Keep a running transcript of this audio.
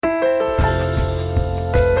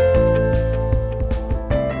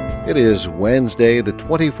It is Wednesday, the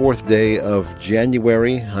 24th day of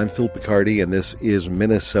January. I'm Phil Picardi, and this is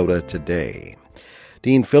Minnesota Today.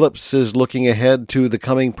 Dean Phillips is looking ahead to the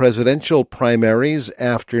coming presidential primaries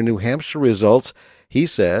after New Hampshire results, he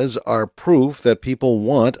says, are proof that people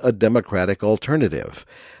want a Democratic alternative.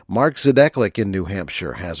 Mark Zadeklik in New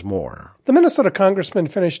Hampshire has more. The Minnesota congressman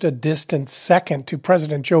finished a distant second to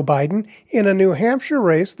President Joe Biden in a New Hampshire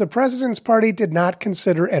race the president's party did not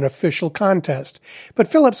consider an official contest. But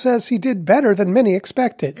Phillips says he did better than many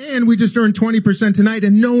expected. And we just earned 20% tonight,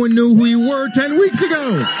 and no one knew who you were 10 weeks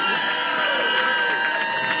ago.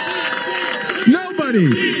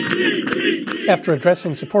 Nobody. After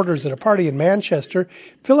addressing supporters at a party in Manchester,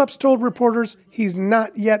 Phillips told reporters he's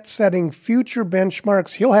not yet setting future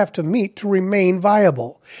benchmarks he'll have to meet to remain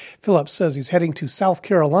viable. Phillips says he's heading to South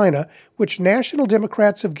Carolina, which national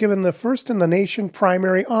Democrats have given the first-in-the-nation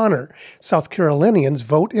primary honor. South Carolinians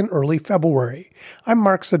vote in early February. I'm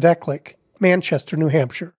Mark Zadeklik, Manchester, New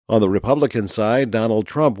Hampshire. On the Republican side, Donald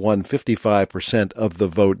Trump won 55% of the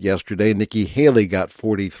vote yesterday. Nikki Haley got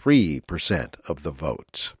 43% of the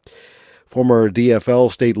vote. Former DFL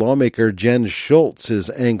state lawmaker Jen Schultz is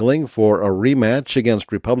angling for a rematch against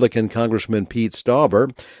Republican Congressman Pete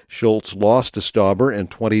Stauber. Schultz lost to Stauber in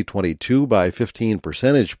 2022 by 15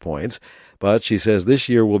 percentage points, but she says this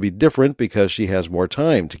year will be different because she has more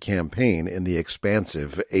time to campaign in the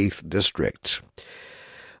expansive 8th District.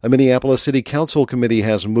 A Minneapolis City Council committee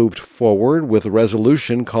has moved forward with a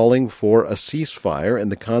resolution calling for a ceasefire in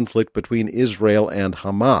the conflict between Israel and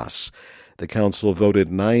Hamas. The council voted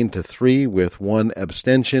 9-3 with one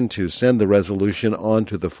abstention to send the resolution on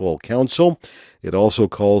to the full council. It also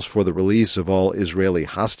calls for the release of all Israeli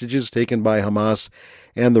hostages taken by Hamas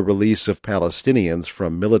and the release of Palestinians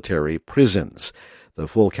from military prisons. The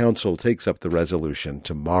full council takes up the resolution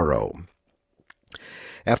tomorrow.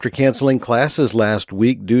 After canceling classes last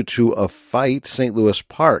week due to a fight, St. Louis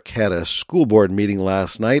Park had a school board meeting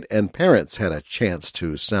last night, and parents had a chance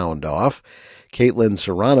to sound off. Caitlin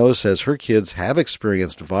Serrano says her kids have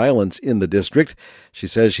experienced violence in the district. She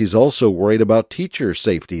says she's also worried about teacher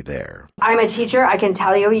safety there. I'm a teacher. I can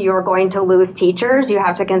tell you you're going to lose teachers. You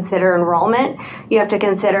have to consider enrollment. You have to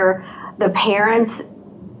consider the parents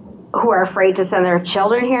who are afraid to send their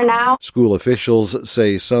children here now. School officials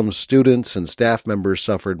say some students and staff members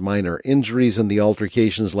suffered minor injuries in the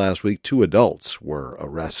altercations last week. 2 adults were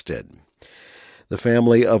arrested. The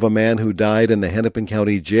family of a man who died in the Hennepin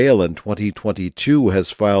County Jail in 2022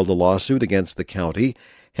 has filed a lawsuit against the county,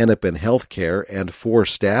 Hennepin Healthcare, and 4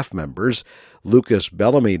 staff members. Lucas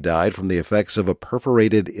Bellamy died from the effects of a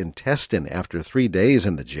perforated intestine after 3 days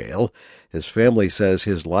in the jail. His family says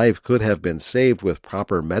his life could have been saved with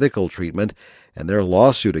proper medical treatment, and their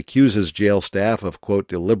lawsuit accuses jail staff of, quote,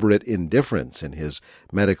 deliberate indifference in his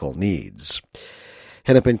medical needs.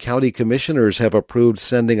 Hennepin County commissioners have approved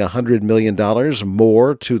sending $100 million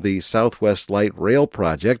more to the Southwest Light Rail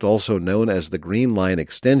Project, also known as the Green Line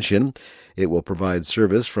Extension. It will provide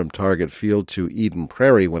service from Target Field to Eden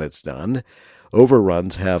Prairie when it's done.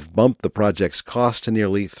 Overruns have bumped the project's cost to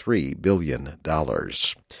nearly $3 billion.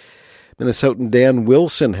 Minnesotan Dan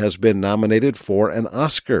Wilson has been nominated for an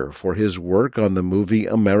Oscar for his work on the movie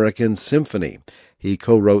American Symphony. He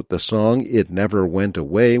co-wrote the song It Never Went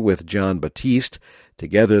Away with John Batiste.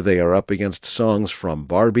 Together they are up against songs from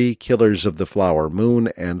Barbie, Killers of the Flower Moon,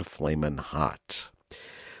 and Flamin' Hot.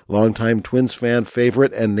 Longtime Twins fan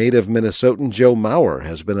favorite and native Minnesotan Joe Mauer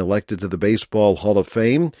has been elected to the Baseball Hall of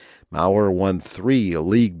Fame. Mauer won 3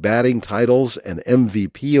 league batting titles, an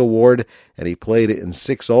MVP award, and he played in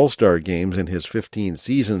 6 All-Star games in his 15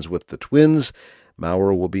 seasons with the Twins.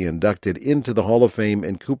 Mauer will be inducted into the Hall of Fame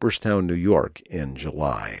in Cooperstown, New York in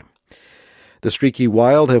July. The Streaky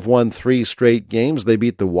Wild have won 3 straight games. They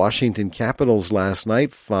beat the Washington Capitals last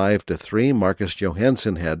night 5-3. Marcus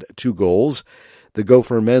Johansson had 2 goals. The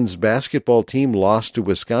Gopher men's basketball team lost to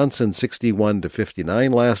Wisconsin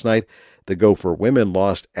 61-59 last night. The Gopher women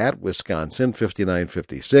lost at Wisconsin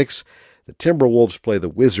 59-56. The Timberwolves play the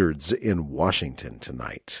Wizards in Washington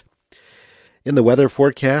tonight. In the weather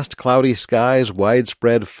forecast, cloudy skies,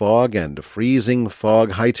 widespread fog, and freezing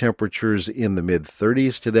fog. High temperatures in the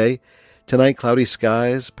mid-30s today. Tonight, cloudy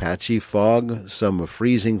skies, patchy fog, some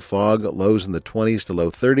freezing fog, lows in the 20s to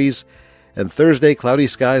low 30s. And Thursday, cloudy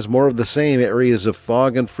skies, more of the same, areas of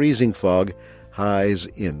fog and freezing fog, highs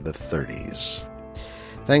in the 30s.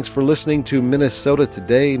 Thanks for listening to Minnesota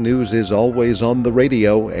Today. News is always on the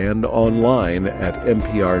radio and online at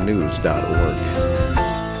mprnews.org.